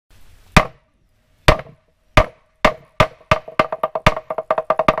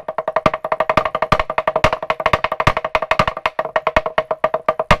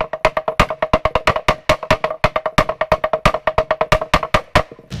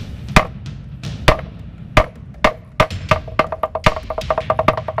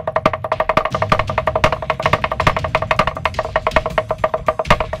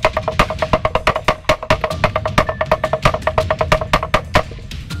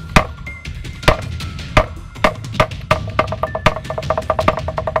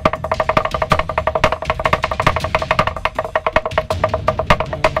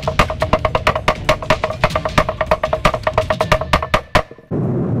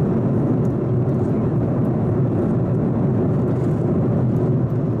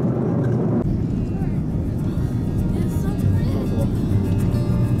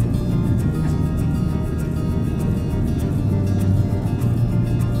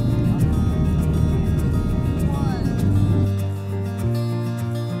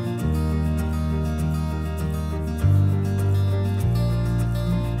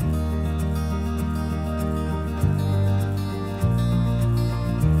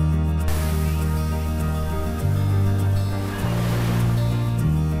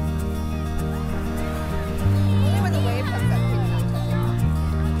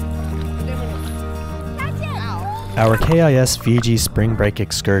Our KIS Fiji spring break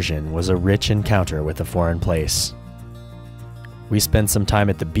excursion was a rich encounter with a foreign place. We spent some time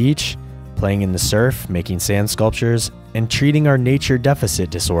at the beach, playing in the surf, making sand sculptures, and treating our nature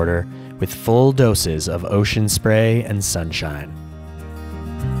deficit disorder with full doses of ocean spray and sunshine.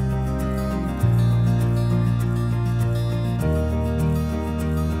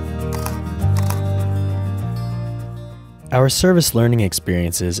 Our service learning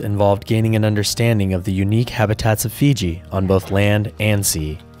experiences involved gaining an understanding of the unique habitats of Fiji on both land and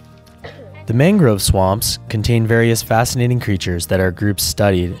sea. The mangrove swamps contain various fascinating creatures that our groups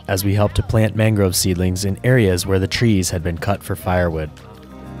studied as we helped to plant mangrove seedlings in areas where the trees had been cut for firewood.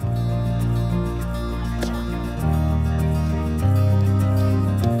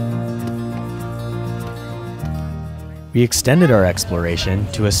 We extended our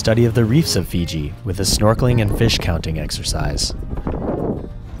exploration to a study of the reefs of Fiji with a snorkeling and fish counting exercise.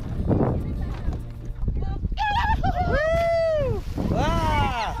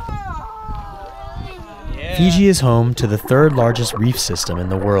 Fiji is home to the third largest reef system in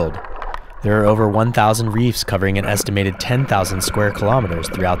the world. There are over 1,000 reefs covering an estimated 10,000 square kilometers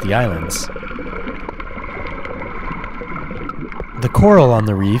throughout the islands. The coral on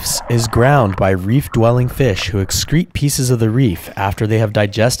the reefs is ground by reef-dwelling fish who excrete pieces of the reef after they have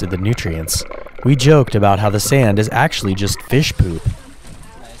digested the nutrients. We joked about how the sand is actually just fish poop.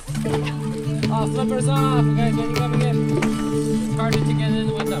 Oh, flippers off! Okay, can you come again? It's harder to get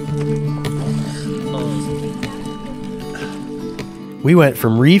in with them. We went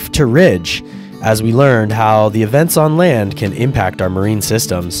from reef to ridge as we learned how the events on land can impact our marine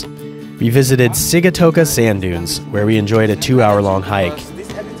systems. We visited Sigatoka Sand Dunes, where we enjoyed a 2-hour-long hike.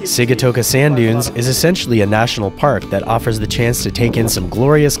 Sigatoka Sand Dunes is essentially a national park that offers the chance to take in some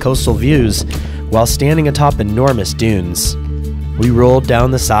glorious coastal views while standing atop enormous dunes. We rolled down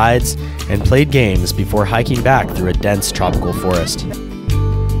the sides and played games before hiking back through a dense tropical forest.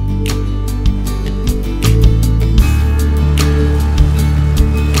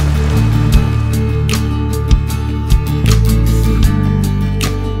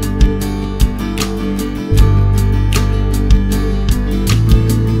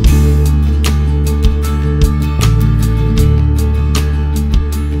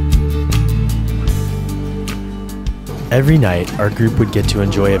 Every night, our group would get to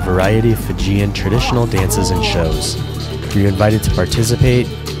enjoy a variety of Fijian traditional dances and shows. We were invited to participate,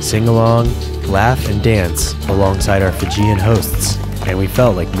 sing along, laugh, and dance alongside our Fijian hosts, and we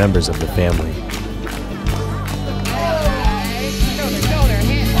felt like members of the family.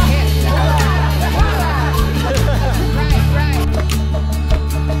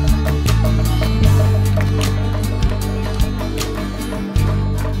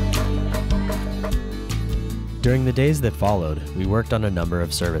 During the days that followed, we worked on a number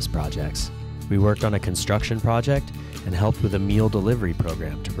of service projects. We worked on a construction project and helped with a meal delivery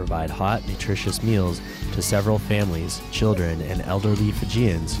program to provide hot, nutritious meals to several families, children, and elderly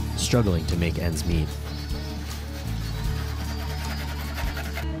Fijians struggling to make ends meet.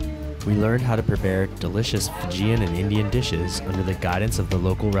 We learned how to prepare delicious Fijian and Indian dishes under the guidance of the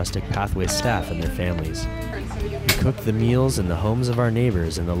local Rustic Pathways staff and their families. We cooked the meals in the homes of our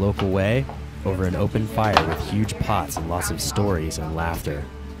neighbors in the local way, over an open fire with huge pots and lots of stories and laughter.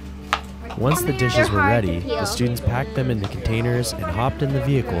 Once the dishes were ready, the students packed them into containers and hopped in the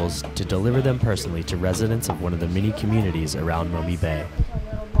vehicles to deliver them personally to residents of one of the many communities around Momi Bay.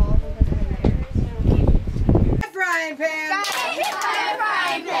 Frying pan!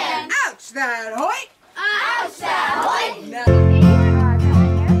 Frying pan! Ouch, that hoit! Ouch, that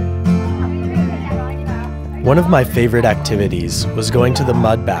hoit! One of my favorite activities was going to the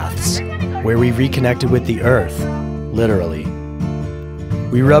mud baths, where we reconnected with the earth, literally.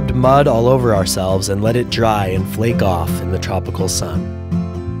 We rubbed mud all over ourselves and let it dry and flake off in the tropical sun.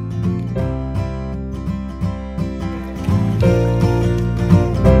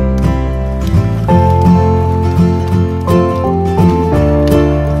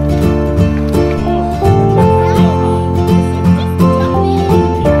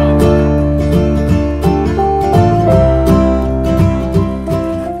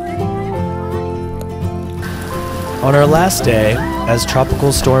 On our last day, as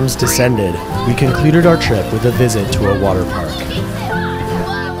tropical storms descended, we concluded our trip with a visit to a water park.